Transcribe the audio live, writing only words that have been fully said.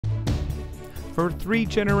For 3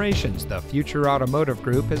 generations, the Future Automotive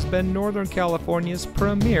Group has been Northern California's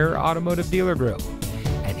premier automotive dealer group.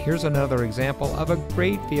 And here's another example of a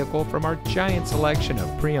great vehicle from our giant selection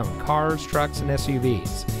of pre-owned cars, trucks, and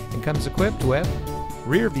SUVs. And comes equipped with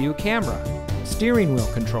rear view camera, steering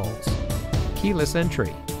wheel controls, keyless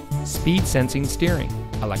entry, speed sensing steering,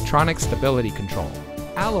 electronic stability control,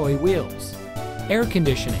 alloy wheels, air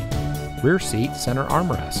conditioning, rear seat center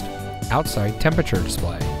armrest, outside temperature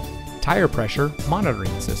display, tire pressure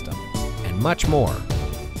monitoring system, and much more.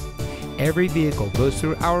 Every vehicle goes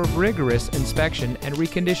through our rigorous inspection and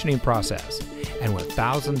reconditioning process. And with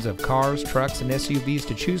thousands of cars, trucks, and SUVs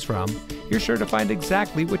to choose from, you're sure to find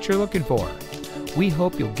exactly what you're looking for. We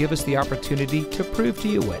hope you'll give us the opportunity to prove to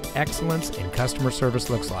you what excellence in customer service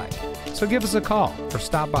looks like. So give us a call or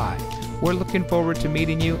stop by. We're looking forward to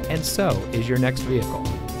meeting you, and so is your next vehicle.